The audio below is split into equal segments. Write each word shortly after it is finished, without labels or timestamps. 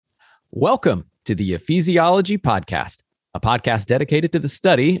Welcome to the Ephesiology Podcast, a podcast dedicated to the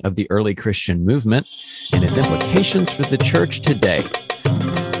study of the early Christian movement and its implications for the church today.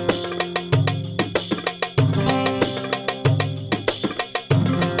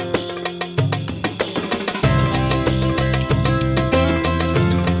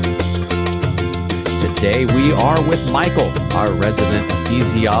 Today we are with Michael, our resident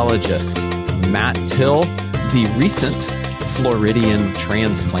ephesiologist, Matt Till, the recent Floridian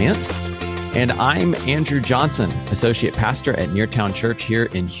transplant, and I'm Andrew Johnson, associate pastor at Neartown Church here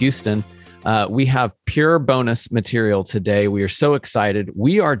in Houston. We have pure bonus material today. We are so excited.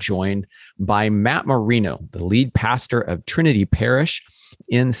 We are joined by Matt Marino, the lead pastor of Trinity Parish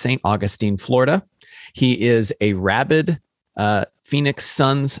in St. Augustine, Florida. He is a rabid Phoenix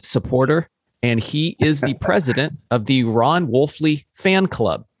Suns supporter, and he is the president of the Ron Wolfley Fan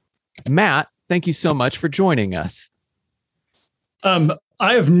Club. Matt, thank you so much for joining us.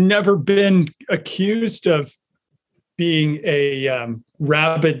 I have never been accused of being a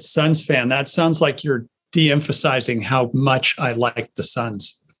rabid Suns fan. That sounds like you're de-emphasizing how much I like the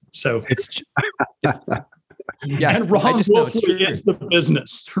Suns. So it's yeah, and Ron Wolfley is the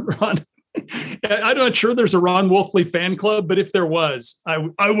business. Ron, I'm not sure there's a Ron Wolfley fan club, but if there was,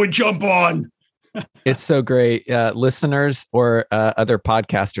 I would jump on. It's so great. Listeners or other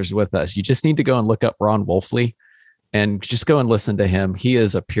podcasters with us, you just need to go and look up Ron Wolfley and just go and listen to him. He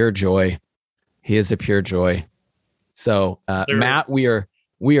is a pure joy. He is a pure joy. So, Matt, we are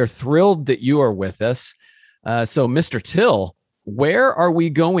thrilled that you are with us. So, Mr. Till, where are we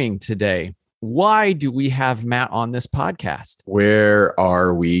going today? Why do we have Matt on this podcast? Where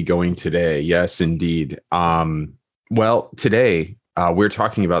are we going today? Yes, indeed. Well, today we're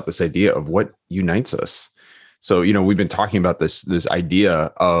talking about this idea of what unites us. So, we've been talking about this idea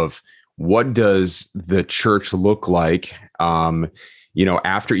of what does the church look like,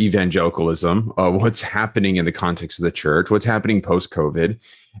 after evangelicalism, what's happening in the context of the church, what's happening post-COVID.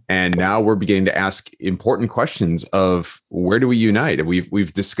 And now we're beginning to ask important questions of where do we unite?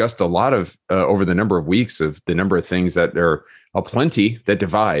 We've discussed a lot of over the number of weeks of the number of things that are plenty that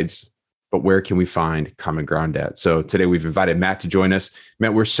divides, but where can we find common ground at? So today we've invited Matt to join us.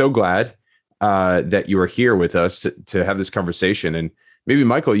 Matt, we're so glad that you are here with us to have this conversation. And maybe,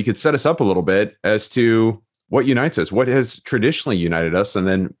 Michael, you could set us up a little bit as to what unites us, what has traditionally united us. And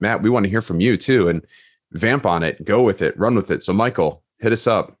then, Matt, we want to hear from you too, and vamp on it, go with it, run with it. So, Michael, hit us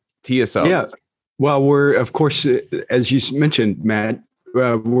up, tee us up. Yeah. Well, we're, of course, as you mentioned, Matt,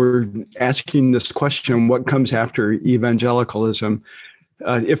 we're asking this question, what comes after evangelicalism?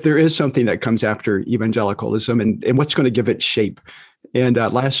 If there is something that comes after evangelicalism, and what's going to give it shape. And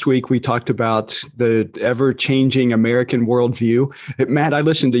last week, we talked about the ever-changing American worldview. Matt, I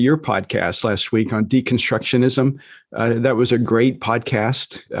listened to your podcast last week on deconstructionism. That was a great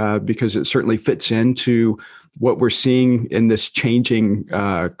podcast because it certainly fits into what we're seeing in this changing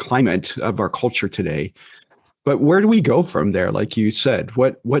climate of our culture today. But where do we go from there? Like you said,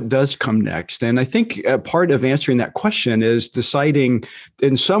 what does come next? And I think part of answering that question is deciding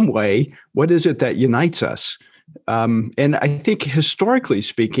in some way, what is it that unites us? And I think historically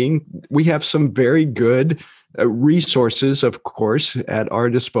speaking, we have some very good resources, of course, at our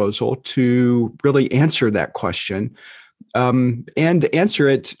disposal to really answer that question and answer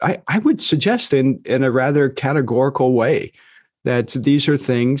it, I would suggest in a rather categorical way, that these are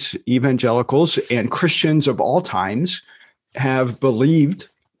things evangelicals and Christians of all times have believed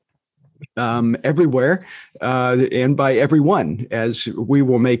everywhere and by everyone, as we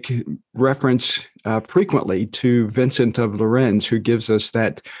will make reference frequently to Vincent of Lerins, who gives us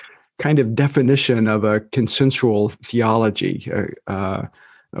that kind of definition of a consensual theology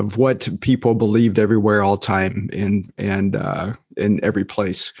of what people believed everywhere, all time, and in every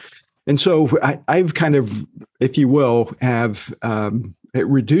place. And so I've kind of, if you will, have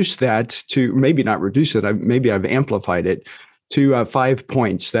reduced that to, maybe not reduce it, maybe I've amplified it to 5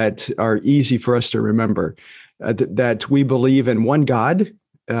 points that are easy for us to remember. That we believe in one God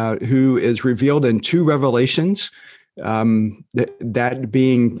who is revealed in two revelations, that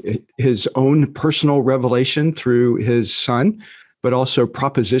being his own personal revelation through his Son, but also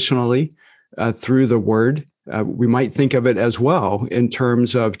propositionally through the Word. We might think of it as well in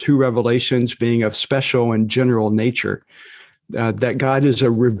terms of two revelations being of special and general nature. That God is a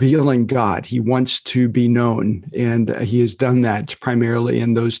revealing God. He wants to be known, and he has done that primarily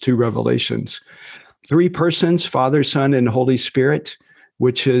in those two revelations. Three persons, Father, Son, and Holy Spirit,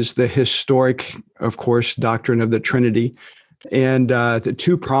 which is the historic, of course, doctrine of the Trinity. And the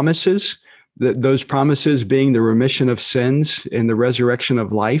two promises, those promises being the remission of sins and the resurrection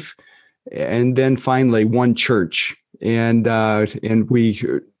of life. And then finally, one church. And we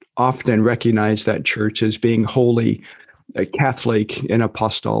often recognize that church as being holy, Catholic, and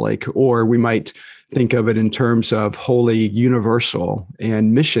apostolic, or we might think of it in terms of holy, universal,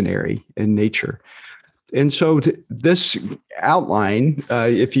 and missionary in nature. And so this outline,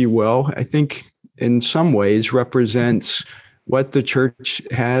 if you will, I think in some ways represents what the church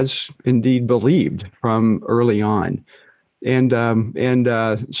has indeed believed from early on. And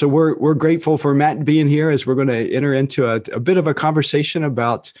so we're grateful for Matt being here, as we're going to enter into a bit of a conversation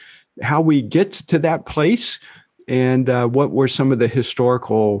about how we get to that place and what were some of the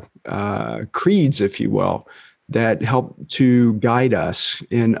historical creeds, if you will, that help to guide us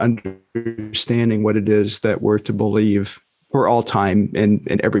in understanding what it is that we're to believe for all time and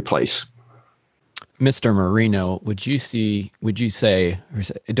in every place. Mr. Marino, would you say,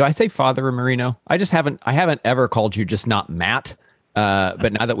 do I say Father Marino? I haven't ever called you just not Matt.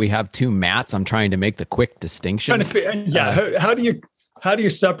 But now that we have two Matts, I'm trying to make the quick distinction. Yeah. How do you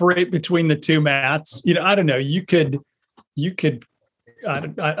separate between the two Matts? I don't know. You could, I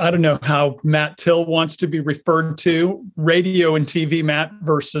don't know how Matt Till wants to be referred to, radio and TV Matt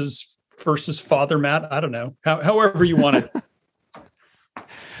versus Father Matt. I don't know. However you want it.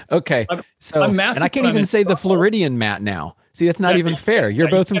 Okay. So, and I can't even say the Floridian Matt now. See, that's not even fair. You're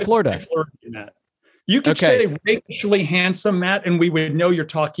both in Florida. You could say racially handsome Matt, and we would know you're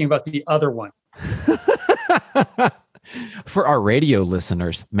talking about the other one. For our radio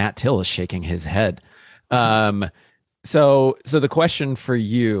listeners, Matt Till is shaking his head. So the question for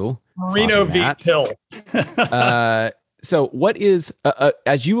you, Marino v. Till. So what is,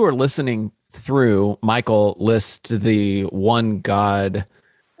 as you were listening through, Michael list the one God,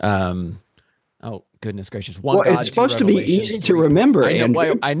 oh goodness gracious, one God. It's supposed to be easy to remember.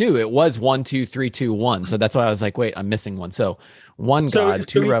 I knew it was 1, 2, 3, 2, 1. So that's why I was like, wait, I'm missing one. So one God,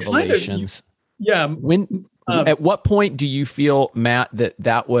 two revelations. At what point do you feel, Matt,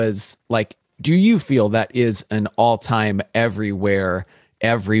 that was like, do you feel that is an all-time everywhere,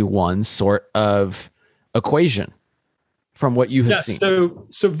 everyone sort of equation from what you have seen?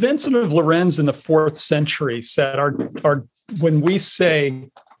 So Vincent of Lorenz in the 4th century said, when we say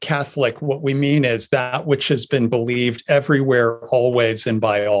Catholic, what we mean is that which has been believed everywhere, always, and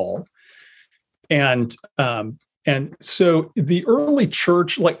by all. And so the early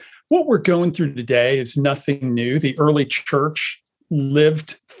church, like what we're going through today, is nothing new. The early church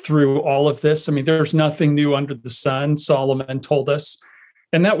lived through all of this. I mean, there's nothing new under the sun, Solomon told us,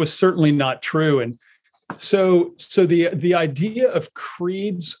 and that was certainly not true. And so the idea of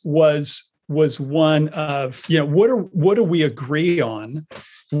creeds was one of, what do we agree on,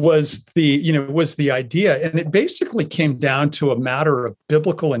 was the idea. And it basically came down to a matter of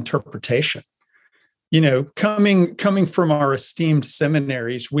biblical interpretation. Coming from our esteemed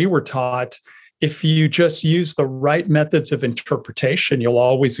seminaries, we were taught, if you just use the right methods of interpretation, you'll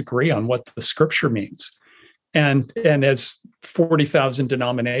always agree on what the scripture means. And as 40,000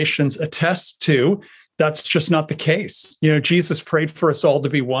 denominations attest to, that's just not the case. Jesus prayed for us all to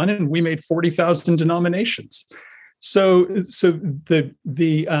be one, and we made 40,000 denominations. So the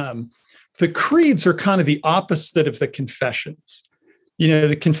creeds are kind of the opposite of the confessions.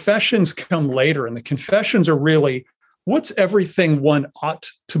 The confessions come later, and the confessions are really, what's everything one ought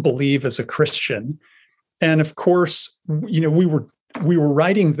to believe as a Christian? And of course, we were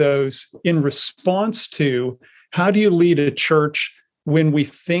writing those in response to, how do you lead a church when we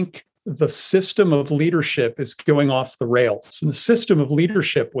think the system of leadership is going off the rails? And the system of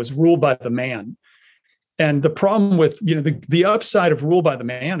leadership was rule by the man. And the problem with, the upside of rule by the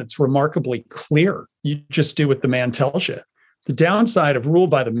man, it's remarkably clear. You just do what the man tells you. The downside of rule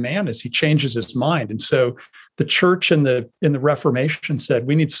by the man is he changes his mind. And so the church in the Reformation said,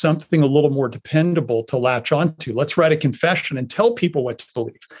 we need something a little more dependable to latch onto. Let's write a confession and tell people what to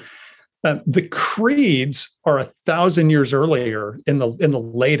believe. The creeds are 1,000 years earlier in the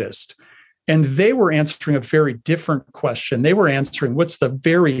latest, and they were answering a very different question. They were answering, what's the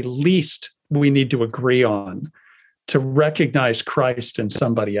very least we need to agree on to recognize Christ in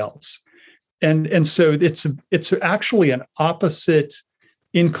somebody else? And so it's actually an opposite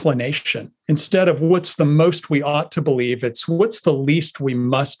inclination. Instead of what's the most we ought to believe, it's what's the least we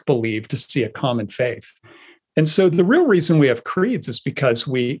must believe to see a common faith. And so the real reason we have creeds is because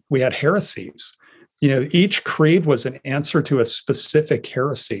we had heresies. Each creed was an answer to a specific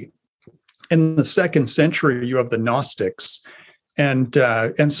heresy. In the 2nd century, you have the Gnostics, and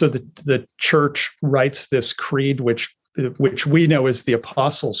so the church writes this creed, which we know as the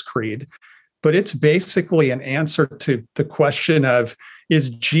Apostles' Creed, but it's basically an answer to the question of, is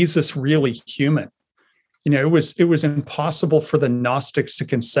Jesus really human? It was impossible for the Gnostics to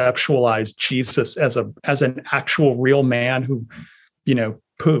conceptualize Jesus as an actual real man who,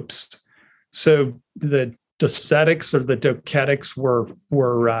 poops. So the docetics or the docetics were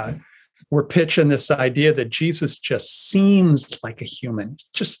pitching this idea that Jesus just seems like a human,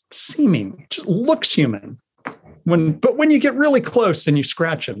 just seeming, just looks human. But when you get really close and you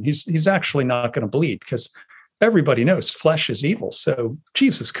scratch him, he's actually not going to bleed, because everybody knows flesh is evil. So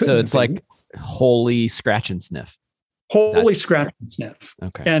Jesus couldn't. So it's like holy scratch and sniff. Holy scratch and sniff.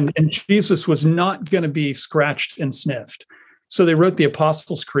 Okay. And Jesus was not going to be scratched and sniffed. So they wrote the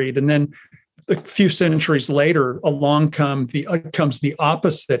Apostles' Creed, and then a few centuries later, along comes the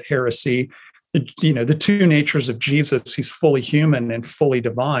opposite heresy. The two natures of Jesus. He's fully human and fully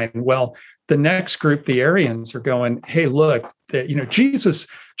divine. Well, the next group, the Arians, are going, hey, look, Jesus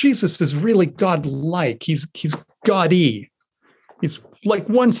is really God-like. He's God-y. He's like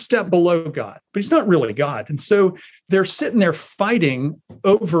one step below God, but he's not really God. And so they're sitting there fighting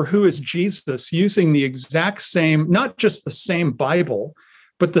over who is Jesus, using the exact same, not just the same Bible,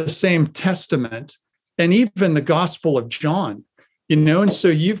 but the same Testament, and even the Gospel of John. And so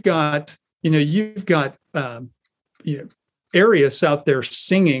you've got Arius out there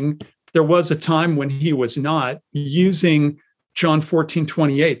singing. There was a time when he was not, using John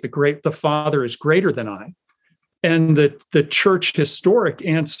 14:28, the Father is greater than I. And the church historic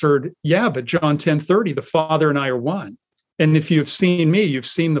answered, yeah, but John 10:30, the Father and I are one. And if you've seen me, you've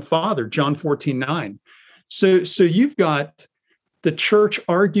seen the Father, John 14:9. So you've got the church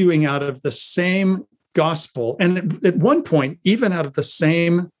arguing out of the same gospel, and at one point, even out of the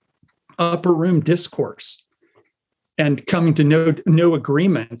same upper room discourse, and coming to no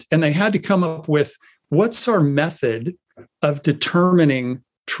agreement. And they had to come up with, what's our method of determining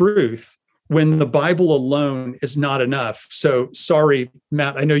truth when the Bible alone is not enough? So sorry,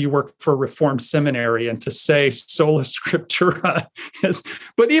 Matt, I know you work for a Reformed seminary, and to say sola scriptura is,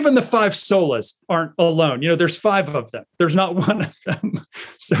 but even the 5 solas aren't alone. There's 5 of them. There's not one of them.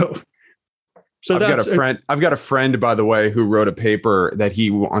 So I've got a friend, by the way, who wrote a paper that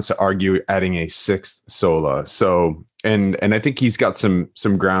he wants to argue adding a 6th sola. So, and I think he's got some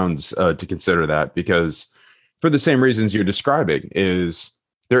grounds to consider that, because for the same reasons you're describing, is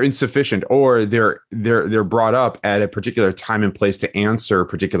they're insufficient, or they're brought up at a particular time and place to answer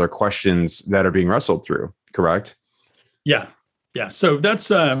particular questions that are being wrestled through. Correct? Yeah. So that's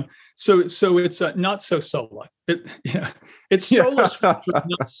so it's not so sola. It's sola scriptura,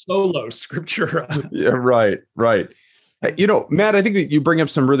 not solo scriptura. Yeah, right. Matt, I think that you bring up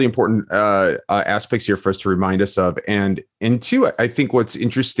some really important aspects here for us to remind us of. And two, I think what's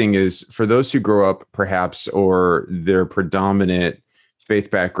interesting is, for those who grow up perhaps, or their predominant faith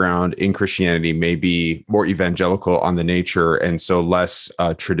background in Christianity may be more evangelical on the nature, and so less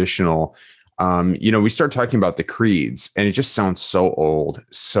traditional. We start talking about the creeds, and it just sounds so old,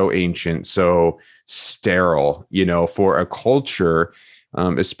 so ancient, so sterile, for a culture,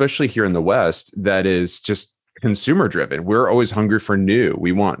 especially here in the West, that is just consumer driven. We're always hungry for new.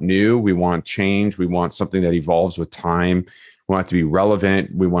 We want change. We want something that evolves with time. We want it to be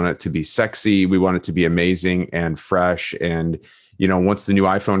relevant. We want it to be sexy. We want it to be amazing and fresh. And, once the new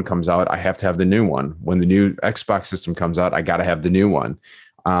iPhone comes out, I have to have the new one. When the new Xbox system comes out, I got to have the new one.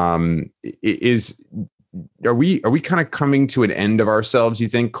 Are we kind of coming to an end of ourselves, you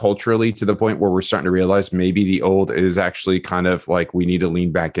think, culturally, to the point where we're starting to realize maybe the old is actually kind of like, we need to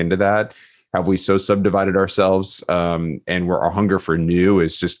lean back into that? Have we so subdivided ourselves, and where our hunger for new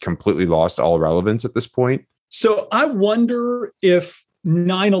is just completely lost all relevance at this point? So I wonder if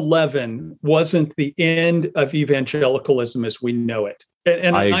 9/11 wasn't the end of evangelicalism as we know it.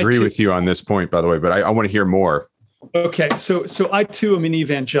 And I agree with you on this point, by the way, but I want to hear more. Okay, so I too am an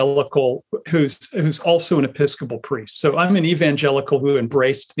evangelical who's also an Episcopal priest. So I'm an evangelical who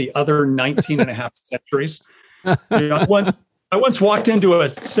embraced the other 19 and a half centuries. I once walked into a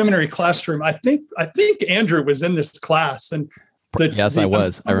seminary classroom. I think Andrew was in this class, and yes, I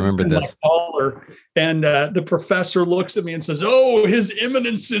was. I remember this. And the professor looks at me and says, "Oh, His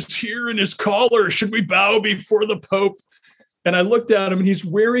Eminence is here in his collar. Should we bow before the Pope?" And I looked at him, and he's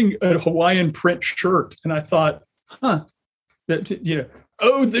wearing a Hawaiian print shirt, and I thought, the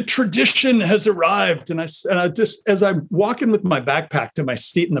tradition has arrived. And I just, as I'm walking with my backpack to my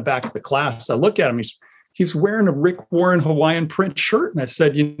seat in the back of the class, I look at him. He's wearing a Rick Warren Hawaiian print shirt, and I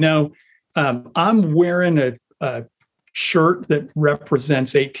said, I'm wearing a shirt that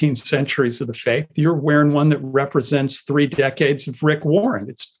represents 18 centuries of the faith. You're wearing one that represents 3 decades of Rick Warren.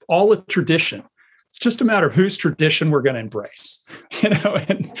 It's all a tradition. It's just a matter of whose tradition we're going to embrace, and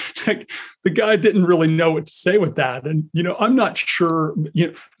the guy didn't really know what to say with that. And, I'm not sure,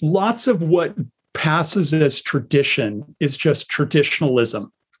 lots of what passes as tradition is just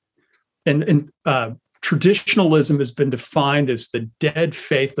traditionalism. And traditionalism has been defined as the dead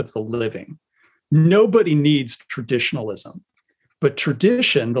faith of the living. Nobody needs traditionalism, but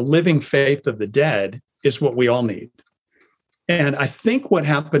tradition, the living faith of the dead, is what we all need. And I think what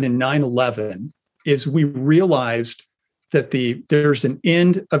happened in 9/11 is we realized that there's an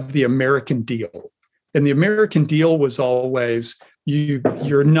end of the American deal. And the American deal was always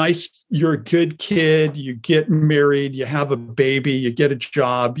you're nice, you're a good kid, you get married, you have a baby, you get a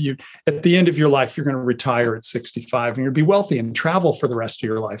job, at the end of your life, you're going to retire at 65 and you'll be wealthy and travel for the rest of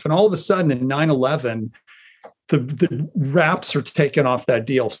your life. And all of a sudden in 9/11, the wraps are taken off that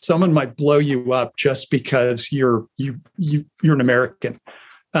deal. Someone might blow you up just because you're an American.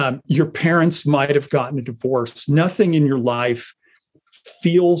 Your parents might have gotten a divorce. Nothing in your life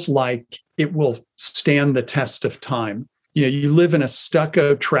feels like it will stand the test of time. You live in a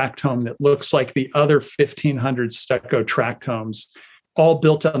stucco tract home that looks like the other 1,500 stucco tract homes, all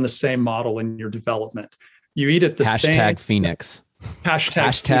built on the same model in your development. You eat at the same. Hashtag Phoenix.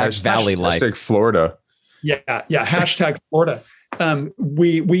 Hashtag Valley Life. Hashtag Florida. Yeah. Hashtag Florida.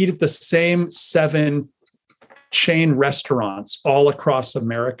 We eat at the same 7 chain restaurants all across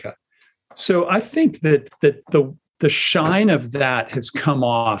America. So I think that the shine of that has come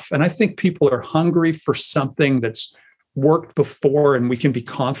off. And I think people are hungry for something that's worked before and we can be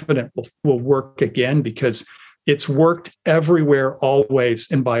confident will work again, because it's worked everywhere, always,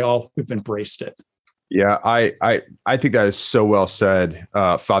 and by all who've embraced it. Yeah, I think that is so well said,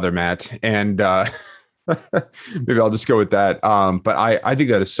 Father Matt. And maybe I'll just go with that. But I think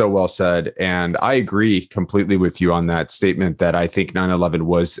that is so well said. And I agree completely with you on that statement that I think 9/11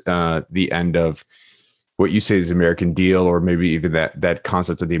 was the end of what you say is the American deal, or maybe even that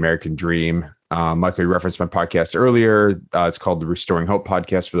concept of the American dream. Michael, you referenced my podcast earlier. It's called the Restoring Hope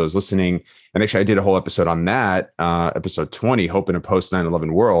podcast for those listening. And actually, I did a whole episode on that, episode 20, Hope in a Post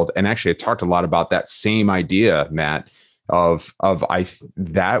 9/11 World. And actually, I talked a lot about that same idea, Matt,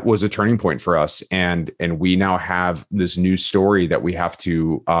 that was a turning point for us. And we now have this new story that we have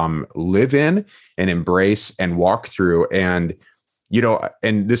to live in and embrace and walk through. And,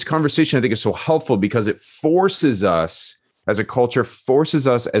 and this conversation, I think, is so helpful because it forces us as a culture, forces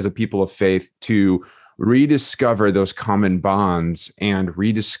us as a people of faith to rediscover those common bonds and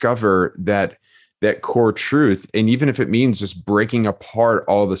rediscover that core truth. And even if it means just breaking apart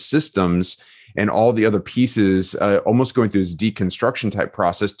all the systems and all the other pieces, almost going through this deconstruction type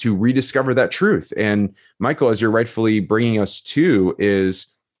process to rediscover that truth. And Michael, as you're rightfully bringing us to, is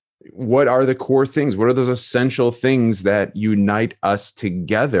what are the core things? What are those essential things that unite us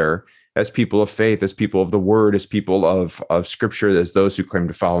together as people of faith, as people of the word, as people of scripture, as those who claim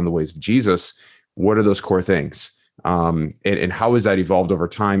to follow in the ways of Jesus? What are those core things? And how has that evolved over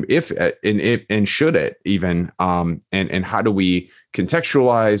time? If should it even? And how do we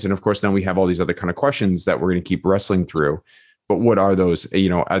contextualize? And of course, then we have all these other kind of questions that we're going to keep wrestling through. But what are those,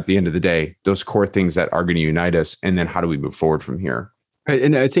 at the end of the day, those core things that are going to unite us? And then how do we move forward from here?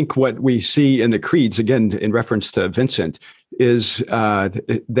 And I think what we see in the creeds, again, in reference to Vincent, is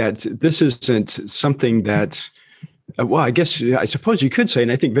that this isn't something that, I suppose you could say,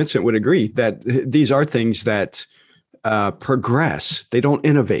 and I think Vincent would agree, that these are things that progress. They don't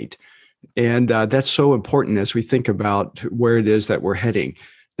innovate. And that's so important as we think about where it is that we're heading,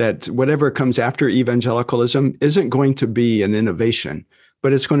 that whatever comes after evangelicalism isn't going to be an innovation,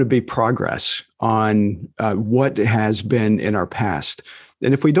 but it's going to be progress on what has been in our past.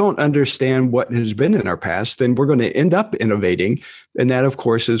 And if we don't understand what has been in our past, then we're going to end up innovating. And that, of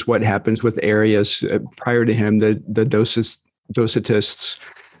course, is what happens with Arius prior to him, the Docetists,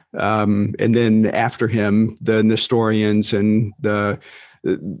 and then after him, the Nestorians and the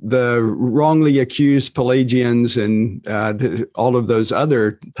wrongly accused Pelagians and all of those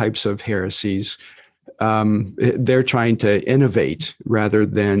other types of heresies. They're trying to innovate rather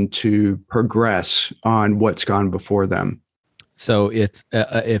than to progress on what's gone before them. So it's,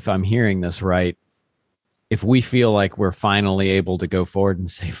 if I'm hearing this right, if we feel like we're finally able to go forward and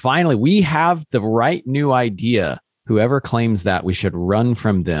say, finally, we have the right new idea, whoever claims that, we should run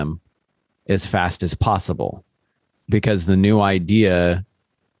from them as fast as possible, because the new idea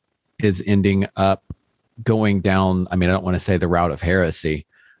is ending up going down. I don't want to say the route of heresy,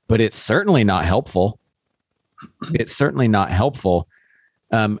 but it's certainly not helpful. It's certainly not helpful.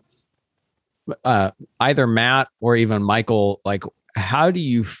 Either Matt or even Michael, how do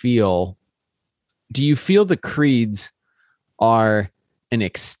you feel? Do you feel the creeds are an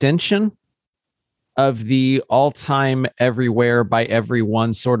extension of the all-time, everywhere, by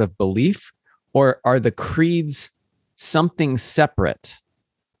everyone sort of belief, or are the creeds something separate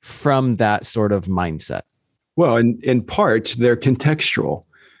from that sort of mindset? Well, in part, they're contextual.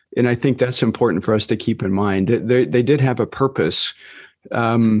 And I think that's important for us to keep in mind. They did have a purpose.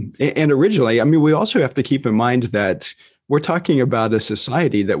 And originally, I mean, we also have to keep in mind that we're talking about a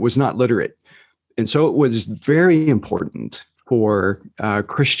society that was not literate. And so it was very important for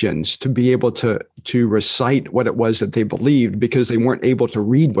Christians to be able to recite what it was that they believed, because they weren't able to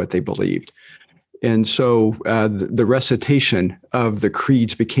read what they believed. And so the recitation of the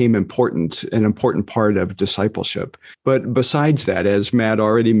creeds became an important part of discipleship. But besides that, as Matt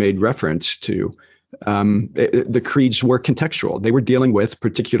already made reference to, the creeds were contextual. They were dealing with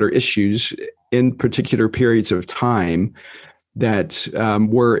particular issues in particular periods of time that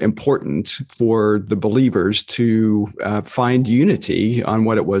were important for the believers to find unity on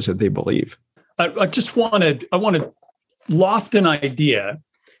what it was that they believe. I want to loft an idea,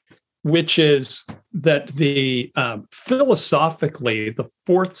 which is that philosophically, the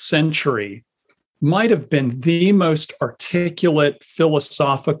 4th century might have been the most articulate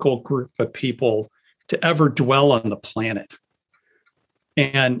philosophical group of people to ever dwell on the planet.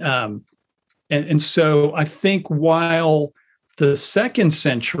 And so I think while the 2nd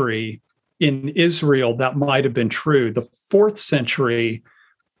century in Israel, that might have been true, the 4th century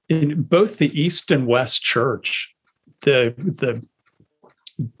in both the East and West Church, the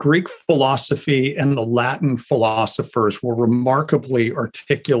Greek philosophy and the Latin philosophers were remarkably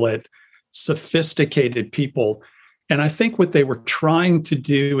articulate, sophisticated people. And I think what they were trying to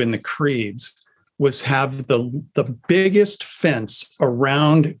do in the creeds was have the biggest fence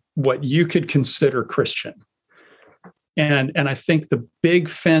around what you could consider Christian. And I think the big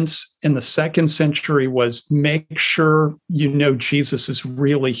fence in the 2nd century was make sure you know Jesus is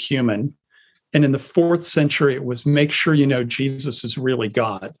really human. And in the 4th century, it was make sure you know Jesus is really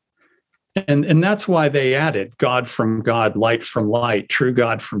God. And that's why they added God from God, light from light, true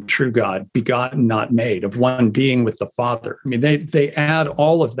God from true God, begotten, not made, of one being with the Father. I mean, they add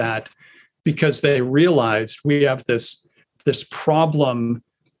all of that because they realized we have this problem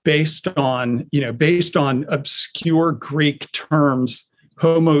based on obscure Greek terms,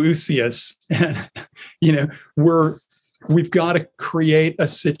 homoousios. We've got to create a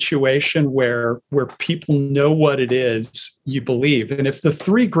situation where people know what it is you believe. And if the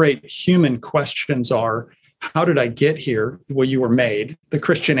 3 great human questions are, how did I get here? Well, you were made. The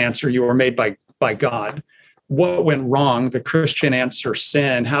Christian answer, you were made by God. What went wrong? The Christian answer,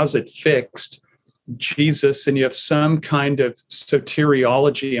 sin. How's it fixed? Jesus. And you have some kind of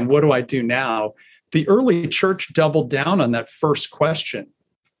soteriology. And what do I do now? The early church doubled down on that first question.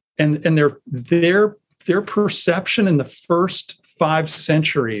 And their perception in the first 5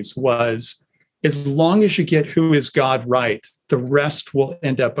 centuries was, as long as you get who is God right, the rest will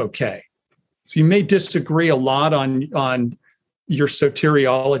end up okay. So you may disagree a lot on your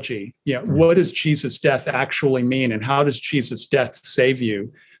soteriology. What does Jesus' death actually mean, and how does Jesus' death save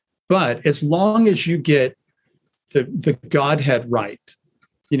you? But as long as you get the Godhead right,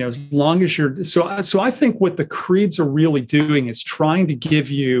 as long as you're so I think what the creeds are really doing is trying to give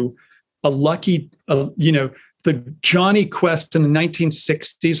you a lucky, the Johnny Quest in the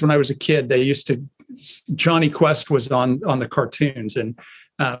 1960s, when I was a kid, Johnny Quest was on the cartoons and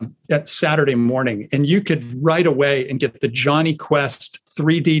at Saturday morning, and you could right away and get the Johnny Quest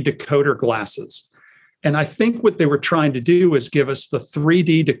 3D decoder glasses. And I think what they were trying to do is give us the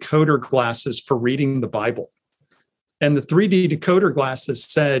 3D decoder glasses for reading the Bible. And the 3D decoder glasses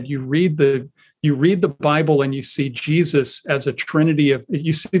said, you read the Bible and you see Jesus as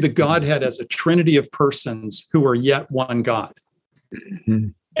you see the Godhead as a trinity of persons who are yet one God. Mm-hmm.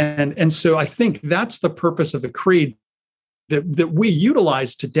 And so I think that's the purpose of the creed that we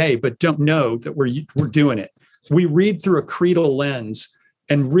utilize today, but don't know that we're doing it. We read through a creedal lens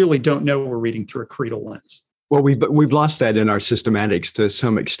and really don't know we're reading through a creedal lens. Well, we've lost that in our systematics to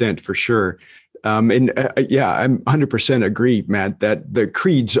some extent, for sure. I'm 100% agree, Matt, that the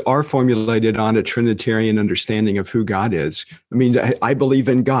creeds are formulated on a Trinitarian understanding of who God is. I mean, I believe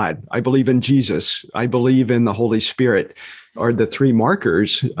in God. I believe in Jesus. I believe in the Holy Spirit are the 3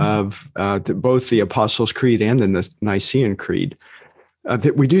 markers of both the Apostles' Creed and the Nicene Creed.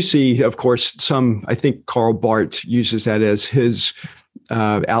 That we do see, of course, I think Karl Barth uses that as his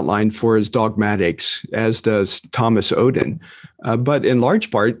outline for his dogmatics, as does Thomas Oden. But in large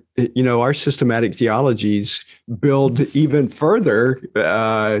part, our systematic theologies build even further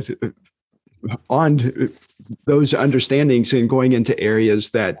on those understandings and going into areas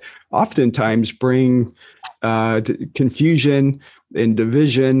that oftentimes bring confusion and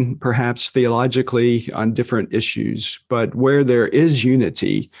division, perhaps theologically, on different issues. But where there is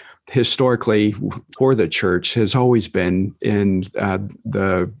unity, historically, for the church, has always been in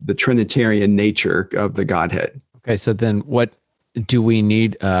the Trinitarian nature of the Godhead. Okay, so then what do we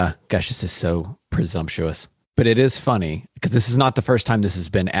need, gosh, this is so presumptuous, but it is funny because this is not the first time this has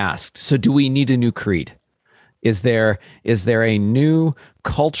been asked. So do we need a new creed? Is there a new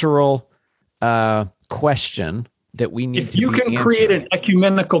cultural question that we need if to be answering? If you can create an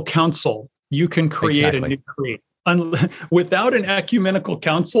ecumenical council, you can create a new creed. Without an ecumenical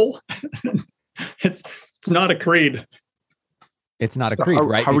council, it's not a creed. It's not a creed,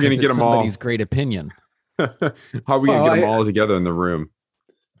 right? How are we going to get them all? Somebody's great opinion. How are we going to get them all together in the room?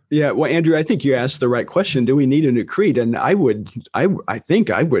 Yeah, well, Andrew, I think you asked the right question. Do we need a new creed? And I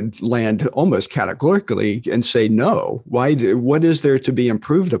think I would land almost categorically and say no. Why? What is there to be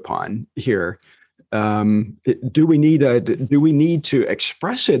improved upon here? Do we need to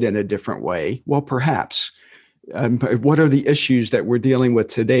express it in a different way? Well, perhaps. What are the issues that we're dealing with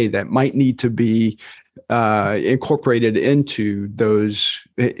today that might need to be incorporated into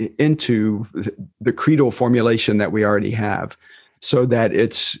the creedal formulation that we already have, so that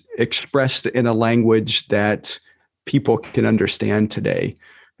it's expressed in a language that people can understand today?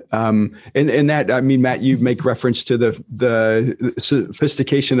 And that, I mean, Matt, you make reference to the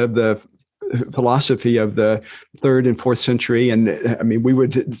sophistication of the philosophy of the 3rd and 4th century. And I mean, we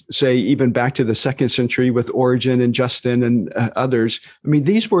would say even back to the 2nd century with Origen and Justin and others. I mean,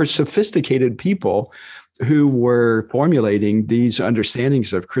 these were sophisticated people who were formulating these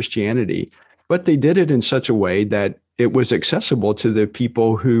understandings of Christianity, but they did it in such a way that it was accessible to the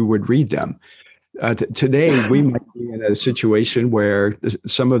people who would read them. Today, we might be in a situation where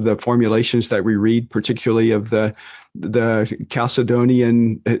some of the formulations that we read, particularly of the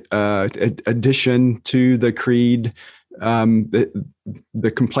Chalcedonian addition to the creed,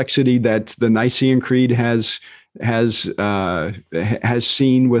 the complexity that the Nicene Creed has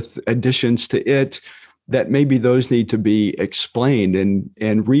seen with additions to it, that maybe those need to be explained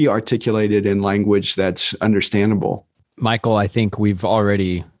and re-articulated in language that's understandable. Michael, I think we've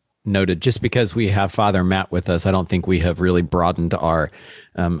already noted, just because we have Father Matt with us, I don't think we have really broadened our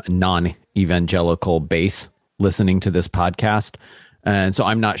non-evangelical base listening to this podcast. And so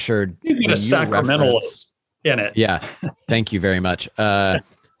I'm not sure. You need a sacramentalist in it. Yeah. Thank you very much. But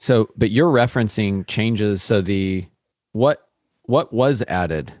you're referencing changes. So what was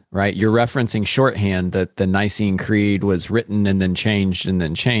added, right? You're referencing shorthand that the Nicene Creed was written and then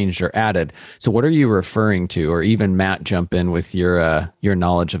changed or added. So what are you referring to? Or even Matt, jump in with your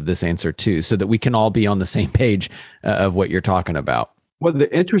knowledge of this answer too, so that we can all be on the same page of what you're talking about. Well,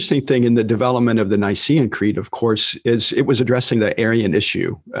 the interesting thing in the development of the Nicene Creed, of course, is it was addressing the Arian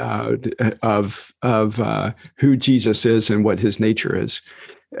issue of who Jesus is and what his nature is.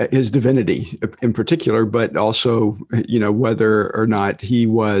 His divinity in particular, but also, whether or not he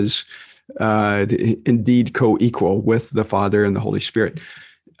was indeed co-equal with the Father and the Holy Spirit.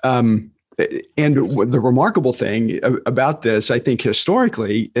 And the remarkable thing about this, I think,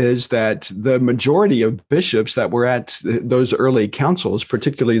 historically, is that the majority of bishops that were at those early councils,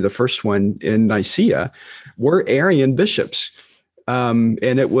 particularly the first one in Nicaea, were Arian bishops. And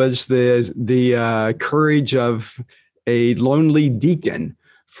it was the courage of a lonely deacon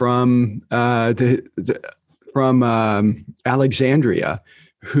from Alexandria,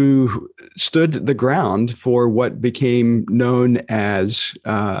 who stood the ground for what became known as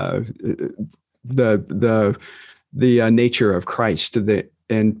the nature of Christ,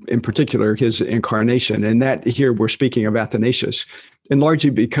 and in particular his incarnation. And that here we're speaking of Athanasius, and largely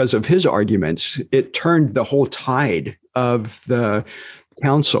because of his arguments, it turned the whole tide of the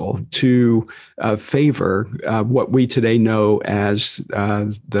council to favor what we today know as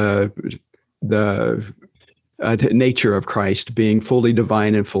the nature of Christ being fully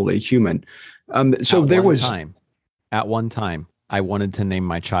divine and fully human. At one time, I wanted to name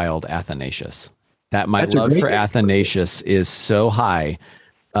my child Athanasius. My love for Athanasius is so high,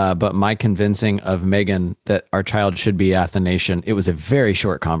 but my convincing of Megan that our child should be Athanasian, it was a very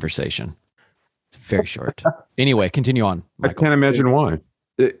short conversation. Very short. Anyway, continue on, Michael. I can't imagine why.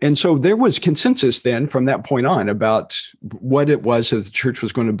 And so there was consensus then from that point on about what it was that the church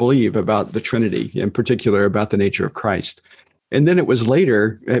was going to believe about the Trinity, in particular about the nature of Christ. And then it was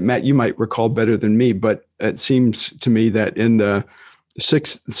later, Matt, you might recall better than me, but it seems to me that in the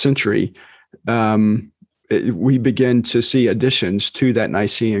 6th century, we begin to see additions to that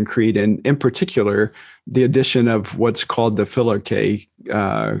Nicene Creed, and in particular, the addition of what's called the Filoque,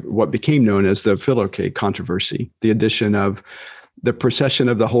 what became known as the Filoque controversy, the addition of the procession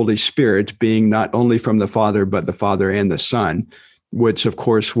of the Holy Spirit being not only from the Father, but the Father and the Son, which of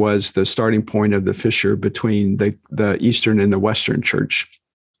course was the starting point of the fissure between the Eastern and the Western Church.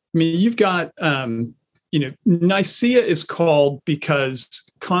 I mean, you've got, Nicaea is called because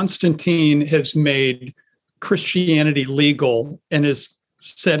Constantine has made Christianity legal and has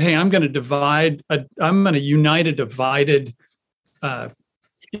said, "Hey, I'm going to unite a divided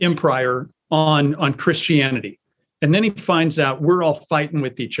empire on Christianity," and then he finds out we're all fighting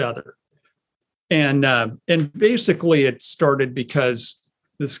with each other, and basically it started because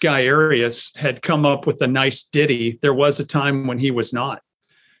this guy Arius had come up with a nice ditty. There was a time when he was not,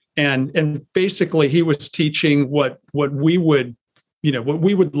 and basically he was teaching what we would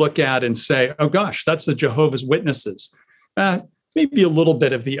look at and say, oh gosh, that's the Jehovah's Witnesses, maybe a little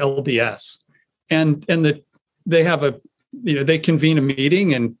bit of the LDS, and they convene a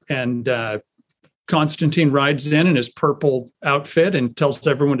meeting, and Constantine rides in his purple outfit and tells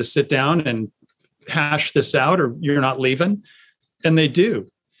everyone to sit down and hash this out, or you're not leaving, and they do,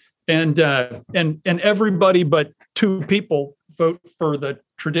 and everybody but two people vote for the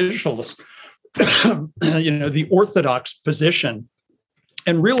traditionalist, the Orthodox position.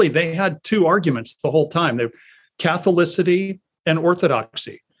 And really, they had two arguments the whole time: they Catholicity and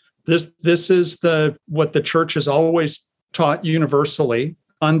Orthodoxy. This is what the church has always taught universally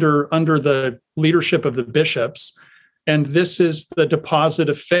under the leadership of the bishops, and this is the deposit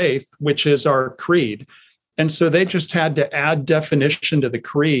of faith, which is our creed. And so they just had to add definition to the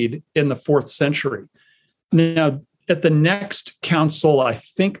creed in the 4th century. Now, at the next council, I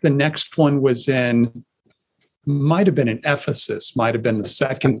think the next one was might have been in Ephesus, might have been the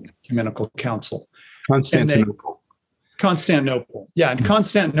Second Ecumenical Council. Constantinople. Yeah. In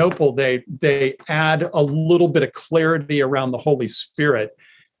Constantinople, they add a little bit of clarity around the Holy Spirit.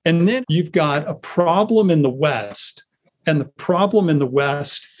 And then you've got a problem in the West. And the problem in the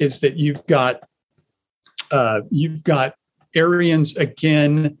West is that you've got Arians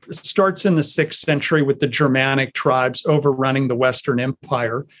again. It starts in the 6th century with the Germanic tribes overrunning the Western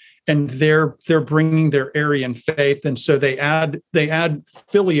Empire. And they're bringing their Arian faith, and so they add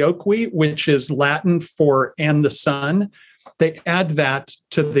filioque, which is Latin for "and the Son." They add that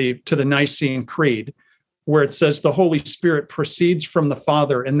to the Nicene Creed, where it says the Holy Spirit proceeds from the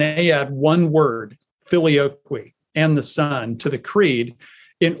Father, and they add one word, filioque, and the Son, to the creed,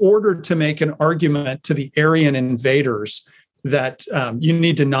 in order to make an argument to the Arian invaders that you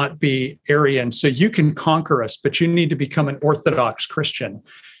need to not be Arian, so you can conquer us, but you need to become an Orthodox Christian.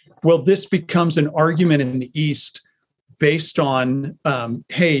 Well, this becomes an argument in the East based on,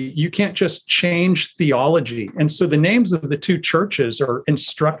 hey, you can't just change theology. And so the names of the two churches are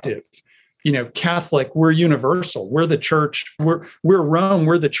instructive. Catholic, we're universal. We're the church. We're Rome.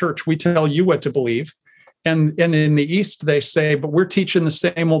 We're the church. We tell you what to believe. And in the East, they say, but we're teaching the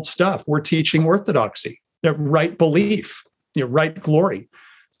same old stuff. We're teaching orthodoxy, the right belief, right glory.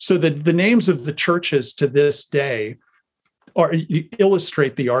 So the names of the churches to this day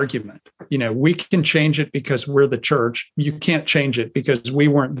illustrate the argument. We can change it because we're the church. You can't change it because we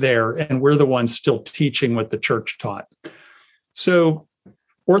weren't there, and we're the ones still teaching what the church taught. So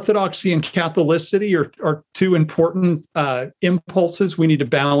Orthodoxy and Catholicity are two important impulses we need to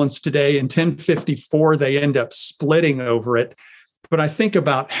balance today. In 1054, they end up splitting over it. But I think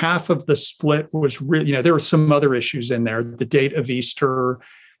about half of the split was really, there were some other issues in there: the date of Easter,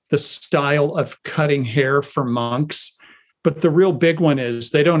 the style of cutting hair for monks. But the real big one is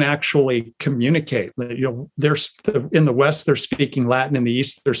they don't actually communicate. There's in the West, they're speaking Latin. In the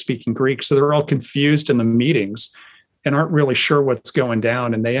East, they're speaking Greek. So they're all confused in the meetings and aren't really sure what's going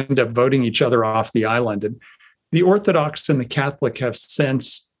down. And they end up voting each other off the island. And the Orthodox and the Catholic have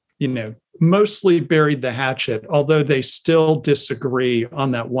since, mostly buried the hatchet, although they still disagree on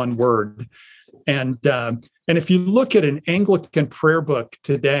that one word. And if you look at an Anglican prayer book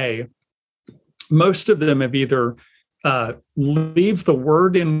today, most of them have either leave the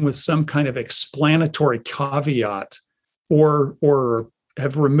word in with some kind of explanatory caveat, or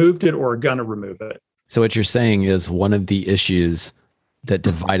have removed it or are going to remove it. So what you're saying is one of the issues that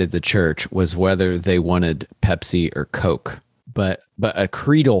divided the church was whether they wanted Pepsi or Coke, but a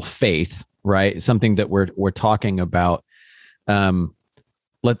creedal faith, right? Something that we're talking about.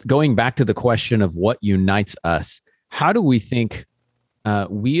 Going back to the question of what unites us, how do we think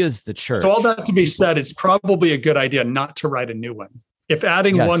we as the church? So all that to be said, it's probably a good idea not to write a new one. If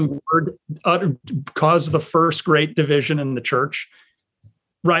adding one word caused the first great division in the church,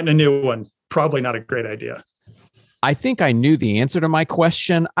 writing a new one, probably not a great idea. I think I knew the answer to my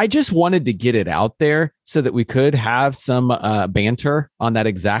question. I just wanted to get it out there so that we could have some banter on that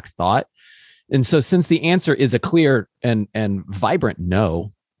exact thought. And so since the answer is a clear and vibrant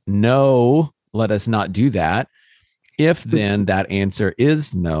no, let us not do that. If then that answer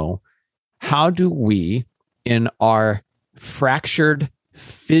is no, how do we, in our fractured,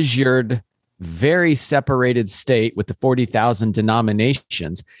 fissured, very separated state with the 40,000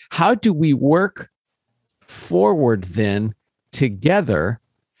 denominations, how do we work forward then together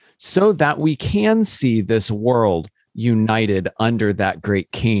so that we can see this world united under that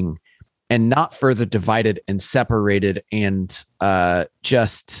great king and not further divided and separated and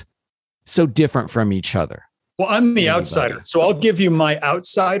just so different from each other? Well, I'm the outsider, so I'll give you my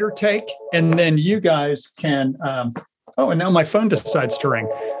outsider take, and then you guys can. And now my phone decides to ring.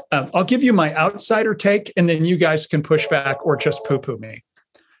 I'll give you my outsider take, and then you guys can push back or just poo-poo me.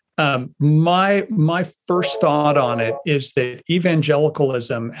 My first thought on it is that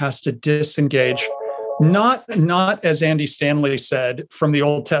evangelicalism has to disengage, not as Andy Stanley said from the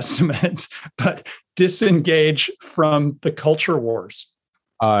Old Testament, but disengage from the culture wars.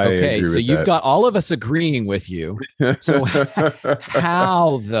 Okay, so you've got all of us agreeing with you. So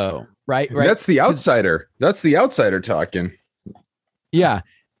how though? Right. That's the outsider. That's the outsider talking. Yeah.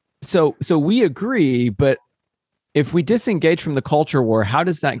 So we agree, but if we disengage from the culture war, how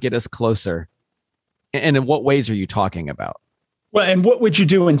does that get us closer? And in what ways are you talking about? Well, and what would you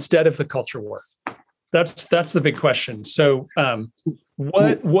do instead of the culture war? That's the big question. So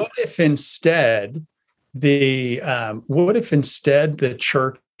what if instead the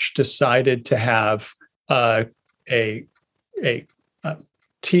church decided to have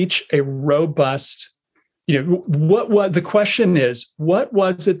teach a robust, what the question is, what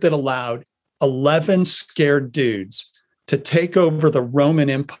was it that allowed 11 scared dudes to take over the Roman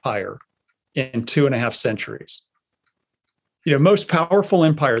Empire in 2.5 centuries? Most powerful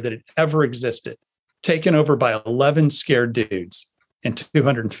empire that had ever existed, taken over by 11 scared dudes in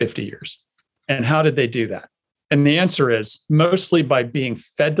 250 years. And how did they do that? And the answer is mostly by being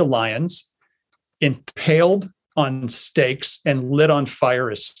fed to lions, impaled on stakes, and lit on fire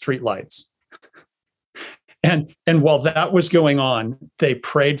as streetlights. And while that was going on, they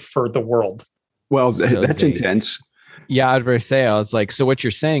prayed for the world. Well, that's intense. Yeah, I was like, so what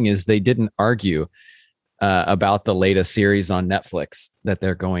you're saying is they didn't argue about the latest series on Netflix that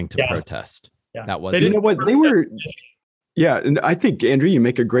they're going to protest. Yeah. That was, they were. Yeah, and I think, Andrew, you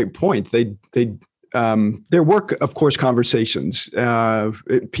make a great point. Their work, of course, conversations.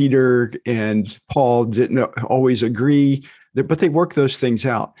 Peter and Paul didn't always agree, but they worked those things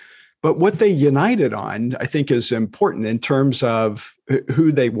out. But what they united on, I think, is important in terms of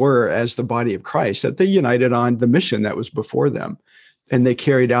who they were as the body of Christ, that they united on the mission that was before them. And they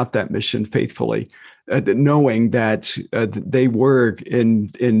carried out that mission faithfully, knowing that they were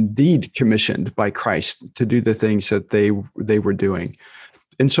indeed commissioned by Christ to do the things that they were doing.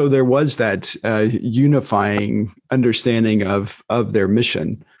 And so there was that unifying understanding of their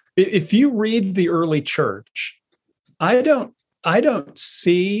mission. If you read the early church, I don't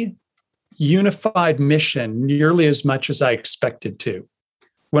see unified mission nearly as much as I expected to.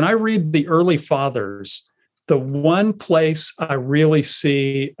 When I read the early fathers, the one place I really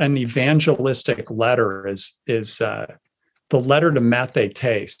see an evangelistic letter is the letter to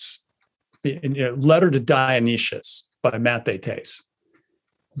Mathetes, letter to Dionysius by Mathetes.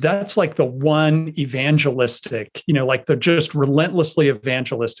 That's like the one evangelistic, like the just relentlessly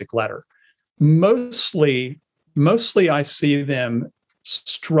evangelistic letter. Mostly I see them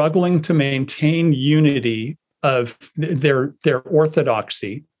struggling to maintain unity of their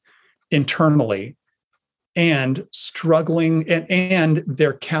orthodoxy internally, and struggling and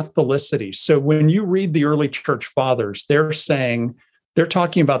their Catholicity. So when you read the early church fathers, they're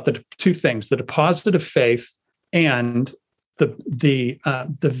talking about the two things: the deposit of faith and the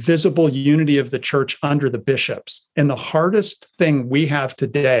visible unity of the church under the bishops. And the hardest thing we have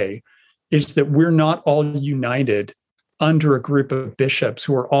today is that we're not all united under a group of bishops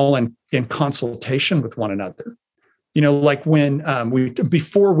who are all in consultation with one another. Like when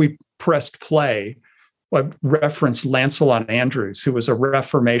before we pressed play, I referenced Lancelot Andrewes, who was a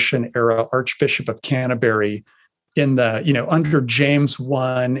Reformation era Archbishop of Canterbury in the, under James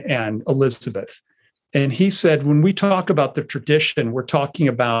I and Elizabeth. And he said, when we talk about the tradition, we're talking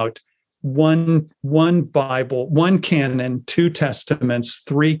about one Bible, one canon, 2 testaments,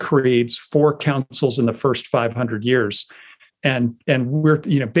 3 creeds, 4 councils in the first 500 years. And we're,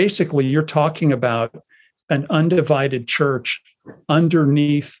 basically you're talking about an undivided church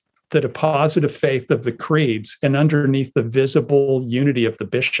underneath the deposit of faith of the creeds and underneath the visible unity of the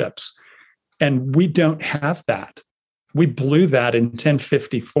bishops. And we don't have that. We blew that in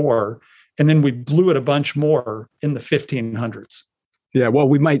 1054. And then we blew it a bunch more in the 1500s. Yeah, well,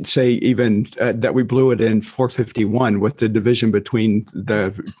 we might say even that we blew it in 451 with the division between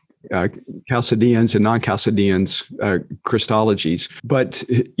the Chalcidians and non-Chalcidians Christologies. But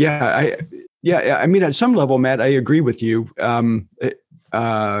I mean, at some level, Matt, I agree with you.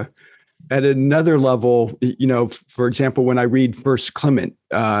 At another level, for example, when I read First Clement,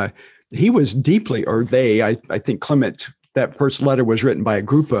 he was deeply, or they, I think Clement, that first letter was written by a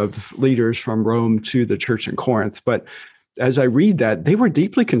group of leaders from Rome to the church in Corinth. But as I read that, they were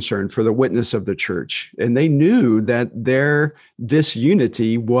deeply concerned for the witness of the church. And they knew that their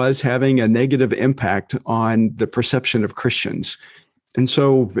disunity was having a negative impact on the perception of Christians. And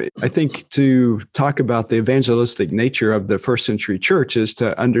so I think to talk about the evangelistic nature of the first century church is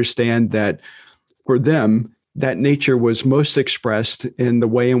to understand that for them, that nature was most expressed in the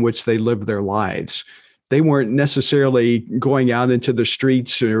way in which they lived their lives. They weren't necessarily going out into the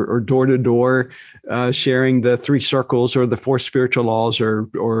streets or door to door, sharing the 3 circles or the 4 spiritual laws or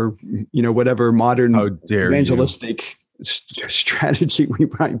whatever modern evangelistic strategy we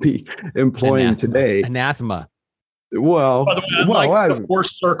might be employing today. Anathema. Well, by the way, I like the 4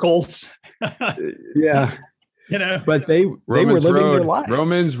 circles. Yeah, but they were living their lives.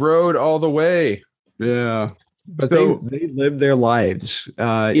 Romans road all the way. Yeah. But they lived their lives,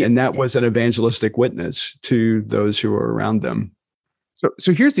 and that was an evangelistic witness to those who were around them.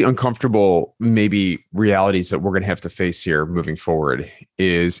 So here's the uncomfortable maybe realities that we're going to have to face here moving forward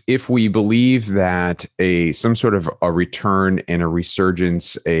is if we believe that some sort of a return and a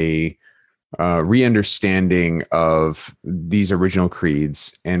resurgence, a re-understanding of these original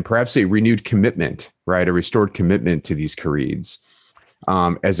creeds and perhaps a renewed commitment, right, a restored commitment to these creeds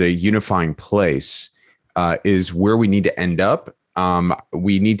as a unifying place is where we need to end up.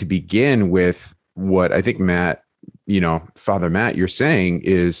 We need to begin with what I think Father Matt, you're saying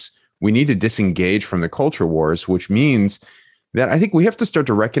is we need to disengage from the culture wars, which means that I think we have to start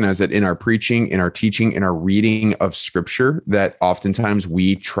to recognize that in our preaching, in our teaching, in our reading of scripture, that oftentimes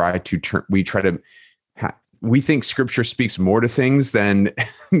we think scripture speaks more to things than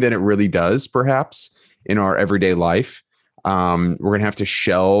it really does, perhaps in our everyday life. We're going to have to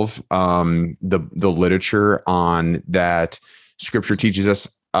shelve the literature on that scripture teaches us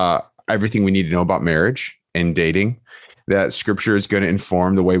everything we need to know about marriage and dating, that scripture is going to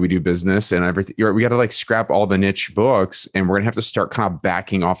inform the way we do business and everything. We got to scrap all the niche books, and we're going to have to start kind of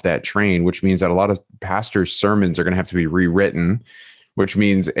backing off that train, which means that a lot of pastors' sermons are going to have to be rewritten, which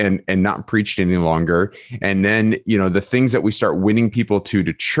means and not preached any longer. And then, the things that we start winning people to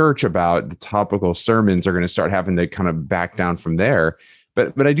church about, the topical sermons, are going to start having to kind of back down from there.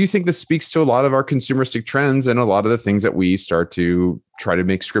 But I do think this speaks to a lot of our consumeristic trends and a lot of the things that we start to try to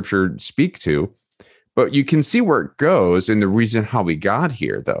make scripture speak to. But you can see where it goes and the reason how we got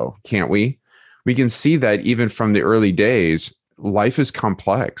here, though, can't we? We can see that even from the early days, life is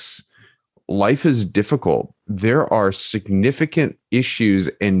complex. Life is difficult. There are significant issues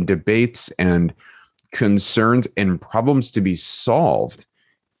and debates and concerns and problems to be solved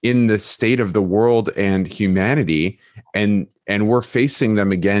in the state of the world and humanity. And we're facing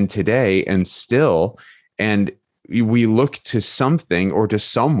them again today and still. And we look to something or to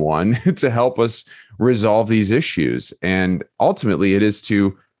someone to help us resolve these issues. And ultimately it is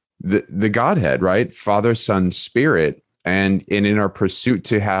to the Godhead, right? Father, Son, Spirit. And in our pursuit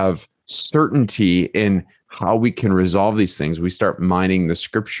to have certainty in how we can resolve these things, we start mining the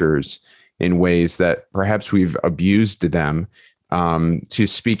scriptures in ways that perhaps we've abused them to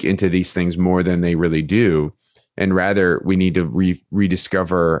speak into these things more than they really do. And rather, we need to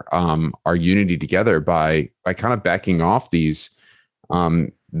rediscover our unity together by kind of backing off these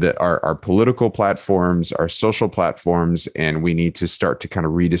our political platforms, our social platforms, and we need to start to kind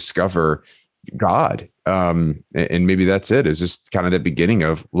of rediscover God. And maybe that's it. Is just kind of the beginning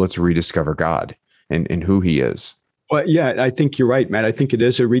of let's rediscover God and who He is. Well, yeah, I think you're right, Matt. I think it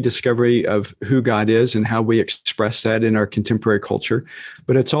is a rediscovery of who God is and how we express that in our contemporary culture.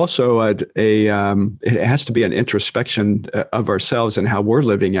 But it's also it has to be an introspection of ourselves and how we're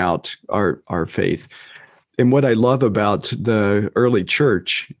living out our faith. And what I love about the early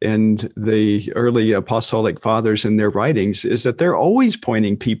church and the early apostolic fathers in their writings is that they're always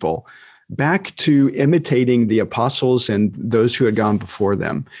pointing people back to imitating the apostles and those who had gone before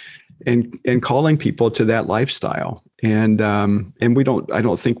them. And calling people to that lifestyle, and I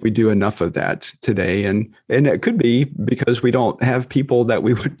don't think we do enough of that today, and it could be because we don't have people that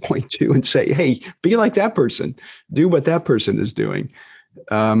we would point to and say, "Hey, be like that person, do what that person is doing."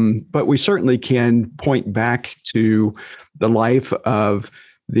 But we certainly can point back to the life of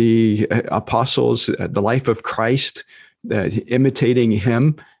the apostles, the life of Christ, imitating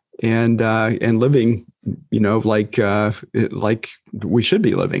Him, and living, like we should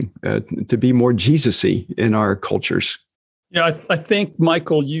be living, to be more Jesus-y in our cultures. Yeah, I think,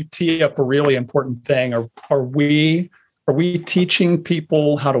 Michael, you tee up a really important thing. Are we teaching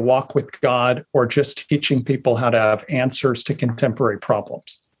people how to walk with God, or just teaching people how to have answers to contemporary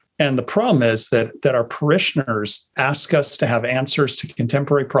problems? And the problem is that our parishioners ask us to have answers to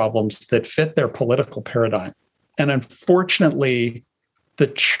contemporary problems that fit their political paradigm. And unfortunately, the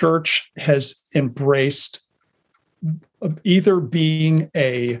church has embraced either being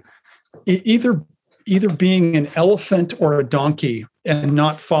an elephant or a donkey and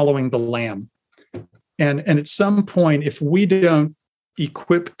not following the lamb. And at some point, if we don't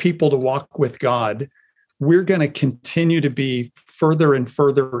equip people to walk with God, we're going to continue to be further and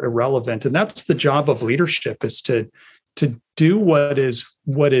further irrelevant. And that's the job of leadership, is to do what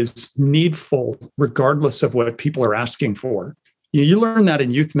is needful, regardless of what people are asking for. You learn that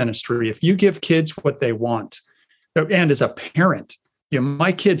in youth ministry. If you give kids what they want, and as a parent,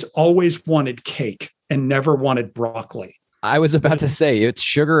 my kids always wanted cake and never wanted broccoli. I was about to say, it's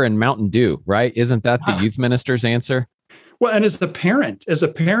sugar and Mountain Dew, right? Isn't that the youth minister's answer? Well, and as a parent,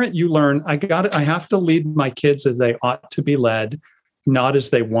 you learn, I have to lead my kids as they ought to be led, not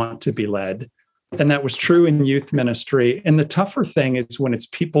as they want to be led. And that was true in youth ministry. And the tougher thing is when it's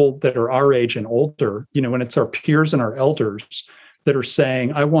people that are our age and older, when it's our peers and our elders that are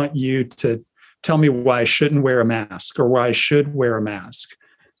saying, I want you to tell me why I shouldn't wear a mask or why I should wear a mask.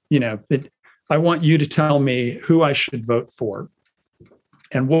 I want you to tell me who I should vote for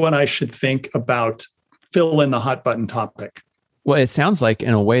and what I should think about fill in the hot button topic. Well, it sounds like in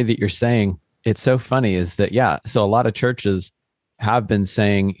a way that you're saying, it's so funny is that, so a lot of churches have been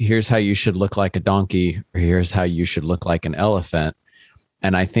saying, here's how you should look like a donkey, or here's how you should look like an elephant.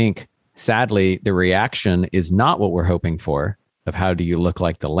 And I think, sadly, the reaction is not what we're hoping for of how do you look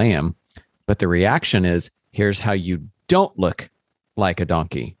like the lamb, but the reaction is, here's how you don't look like a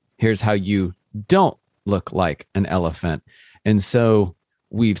donkey. Here's how you don't look like an elephant. And so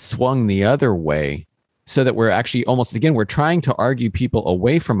we've swung the other way so that we're actually almost, again, we're trying to argue people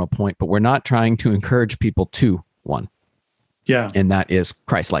away from a point, but we're not trying to encourage people to one. Yeah. And that is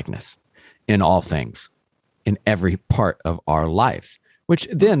Christ-likeness in all things, in every part of our lives, which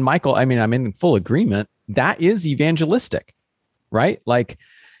then, Michael, I'm in full agreement. That is evangelistic, right? Like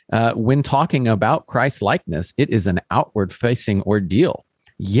when talking about Christ-likeness, it is an outward-facing ordeal.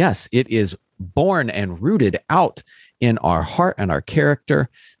 Yes, it is born and rooted out in our heart and our character,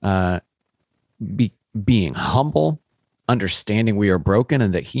 being humble, understanding we are broken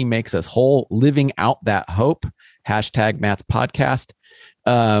and that he makes us whole, living out that hope. #Matt's podcast.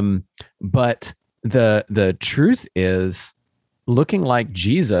 But the truth is, looking like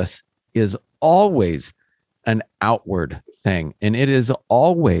Jesus is always an outward thing. And it is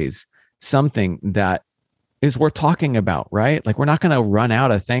always something that is worth talking about, right? Like, we're not going to run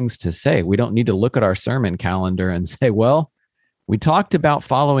out of things to say. We don't need to look at our sermon calendar and say, well, we talked about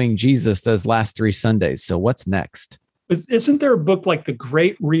following Jesus those last 3 Sundays. So what's next? Isn't there a book like The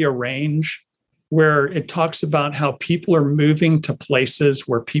Great Rearrange, where it talks about how people are moving to places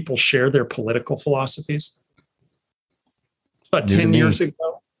where people share their political philosophies? About 10 years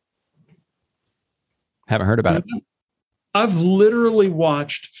ago. Haven't heard about it. I've literally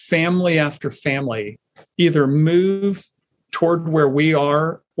watched family after family either move toward where we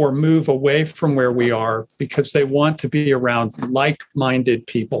are or move away from where we are because they want to be around like-minded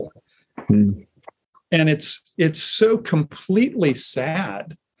people. And it's so completely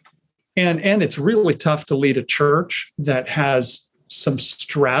sad. And it's really tough to lead a church that has some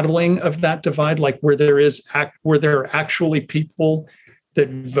straddling of that divide, like where there are actually people that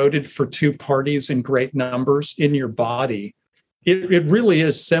voted for 2 parties in great numbers in your body. It really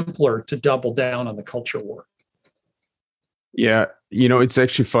is simpler to double down on the culture war. Yeah. It's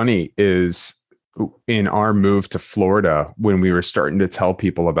actually funny is in our move to Florida, when we were starting to tell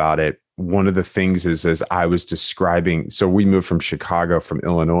people about it, one of the things is, as I was describing, so we moved from Chicago, from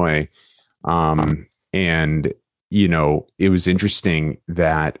Illinois. And, it was interesting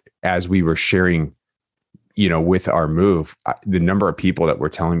that as we were sharing, with our move, the number of people that were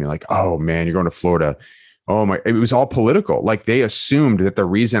telling me like, oh man, you're going to Florida. Oh my, it was all political. Like they assumed that the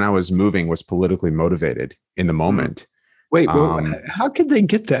reason I was moving was politically motivated in the moment. Wait, how could they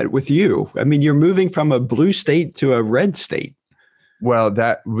get that with you? I mean, you're moving from a blue state to a red state. Well,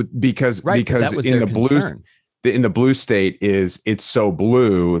 because in the blue state it's so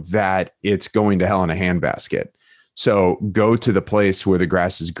blue that it's going to hell in a handbasket. So go to the place where the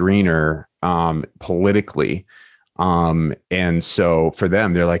grass is greener politically. And so for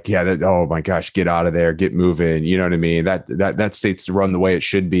them, they're like, yeah, oh my gosh, get out of there, get moving. You know what I mean? That state's run the way it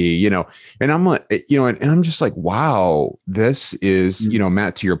should be, and I'm like, and I'm just like, wow, this is,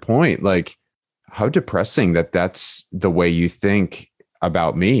 Matt, to your point, like how depressing that's the way you think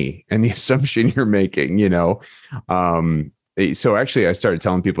about me and the assumption you're making, So actually, I started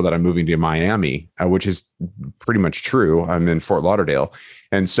telling people that I'm moving to Miami, which is pretty much true. I'm in Fort Lauderdale.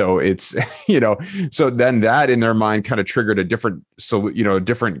 And so it's, so then that in their mind kind of triggered a different,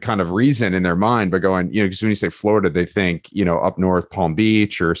 different kind of reason in their mind by going, because when you say Florida, they think, up north, Palm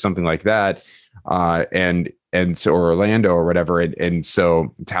Beach or something like that. And so Orlando or whatever. And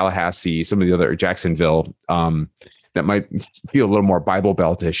so Tallahassee, some of the other Jacksonville, that might feel a little more Bible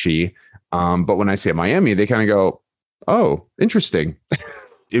Belt-ishy. But when I say Miami, they kind of go, oh, interesting.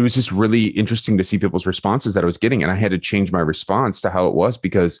 It was just really interesting to see people's responses that I was getting. And I had to change my response to how it was,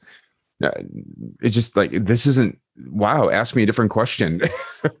 because it's just like, this isn't, wow, ask me a different question.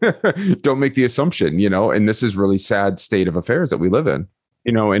 Don't make the assumption, and this is really sad state of affairs that we live in,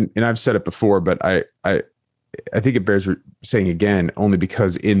 and I've said it before, but I think it bears saying again, only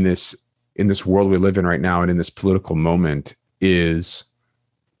because in this world we live in right now and in this political moment, is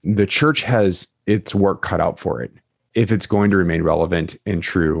the church has its work cut out for it if it's going to remain relevant and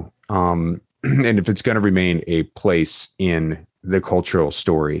true, and if it's going to remain a place in the cultural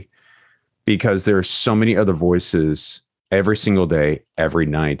story, because there are so many other voices every single day, every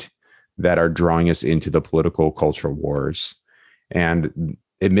night, that are drawing us into the political cultural wars. And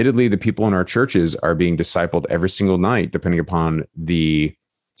admittedly, the people in our churches are being discipled every single night, depending upon the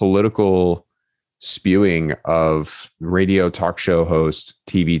political spewing of radio talk show hosts,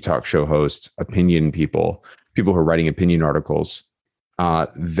 TV talk show hosts, opinion people who are writing opinion articles.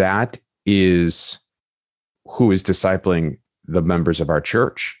 That is who is discipling the members of our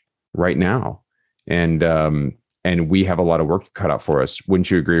church right now. And we have a lot of work cut out for us.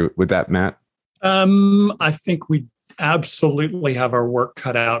 Wouldn't you agree with that, Matt? I think we absolutely have our work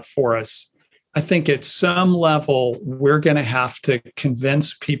cut out for us. I think at some level, we're going to have to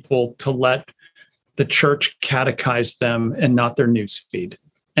convince people to let the church catechize them and not their newsfeed.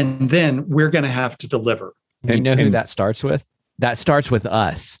 And then we're going to have to deliver. You know who that starts with? That starts with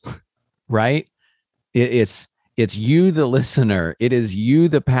us, right? It's you, the listener. It is you,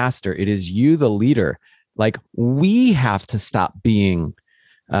 the pastor. It is you, the leader. Like, we have to stop being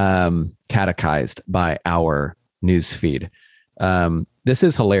catechized by our newsfeed. This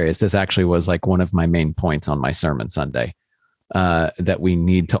is hilarious. This actually was like one of my main points on my sermon Sunday, that we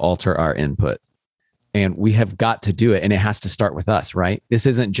need to alter our input. And we have got to do it. And it has to start with us, right? This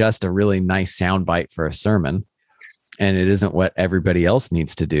isn't just a really nice soundbite for a sermon. And it isn't what everybody else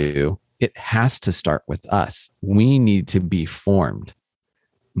needs to do. It has to start with us. We need to be formed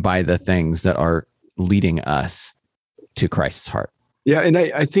by the things that are leading us to Christ's heart. Yeah. And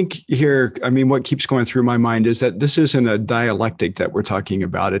I think here, what keeps going through my mind is that this isn't a dialectic that we're talking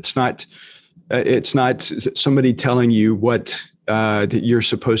about. It's not somebody telling you what you're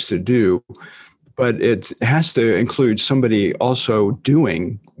supposed to do, but it has to include somebody also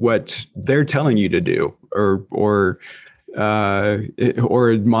doing what they're telling you to do, or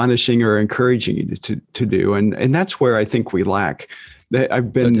admonishing or encouraging you to do. And that's where I think we lack. So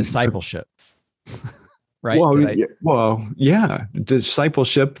discipleship, right? Yeah.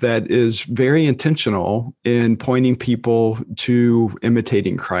 Discipleship that is very intentional in pointing people to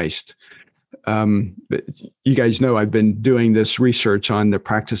imitating Christ. You guys know I've been doing this research on the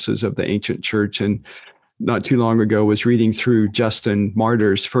practices of the ancient church, and not too long ago was reading through Justin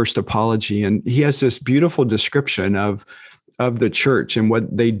Martyr's First Apology, and he has this beautiful description of the church and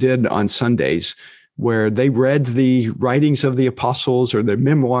what they did on Sundays, where they read the writings of the apostles or the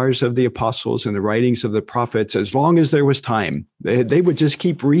memoirs of the apostles and the writings of the prophets as long as there was time. They would just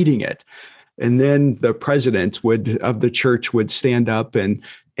keep reading it. And then the president of the church would stand up and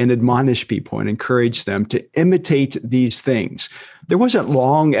admonish people and encourage them to imitate these things. There wasn't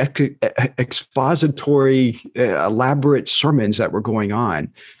long expository, elaborate sermons that were going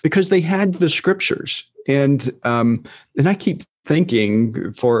on because they had the scriptures. And I keep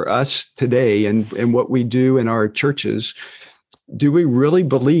thinking, for us today and what we do in our churches, do we really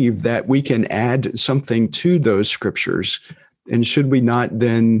believe that we can add something to those scriptures? And should we not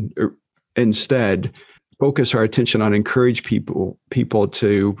then instead focus our attention on encourage people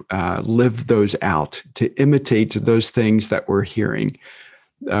to live those out, to imitate those things that we're hearing,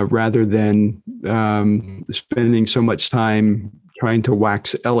 rather than spending so much time trying to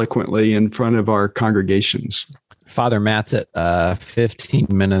wax eloquently in front of our congregations? Father Matt's at 15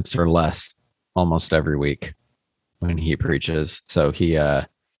 minutes or less almost every week when he preaches. So he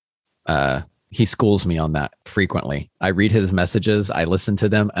schools me on that frequently. I read his messages, I listen to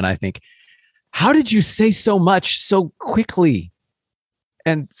them, and I think, how did you say so much so quickly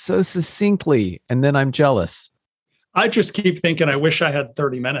and so succinctly? And then I'm jealous. I just keep thinking, I wish I had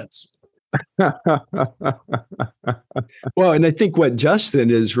 30 minutes. Well, and I think what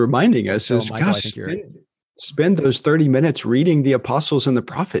Justin is reminding us is, Michael, gosh, spend those 30 minutes reading the apostles and the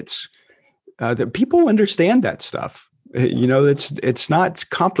prophets. That people understand that stuff. It's not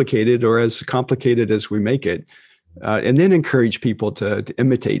complicated or as complicated as we make it. And then encourage people to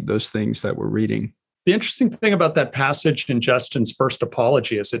imitate those things that we're reading. The interesting thing about that passage in Justin's first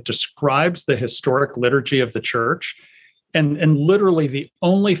apology is it describes the historic liturgy of the church. And literally the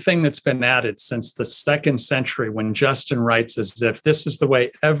only thing that's been added since the 2nd century, when Justin writes as if this is the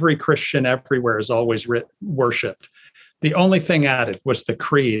way every Christian everywhere is always worshipped. The only thing added was the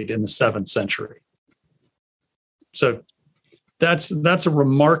creed in the 7th century. So that's a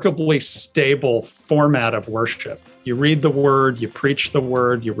remarkably stable format of worship. You read the word, you preach the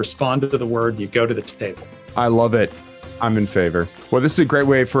word, you respond to the word, you go to the table. I love it. I'm in favor. Well, this is a great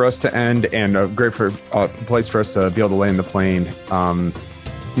way for us to end and a great place for us to be able to land the plane.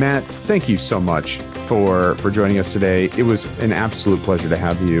 Matt, thank you so much for joining us today. It was an absolute pleasure to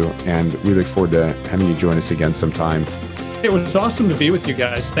have you, and we look forward to having you join us again sometime. It was awesome to be with you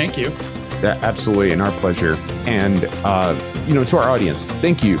guys. Thank you. Yeah, absolutely, and our pleasure. And, to our audience,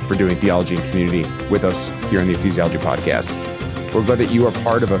 thank you for doing Theology and Community with us here on the Ecclesiology Podcast. We're glad that you are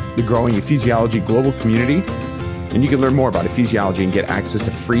part of the growing ecclesiology global community, and you can learn more about ecclesiology and get access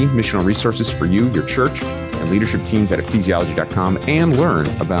to free missional resources for you, your church, and leadership teams at ecclesiology.com, and learn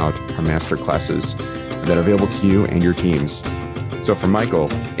about our master classes that are available to you and your teams. So for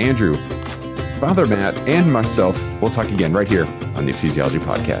Michael, Andrew, Father Matt, and myself, we'll talk again right here on the Ecclesiology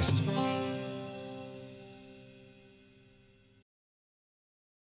Podcast.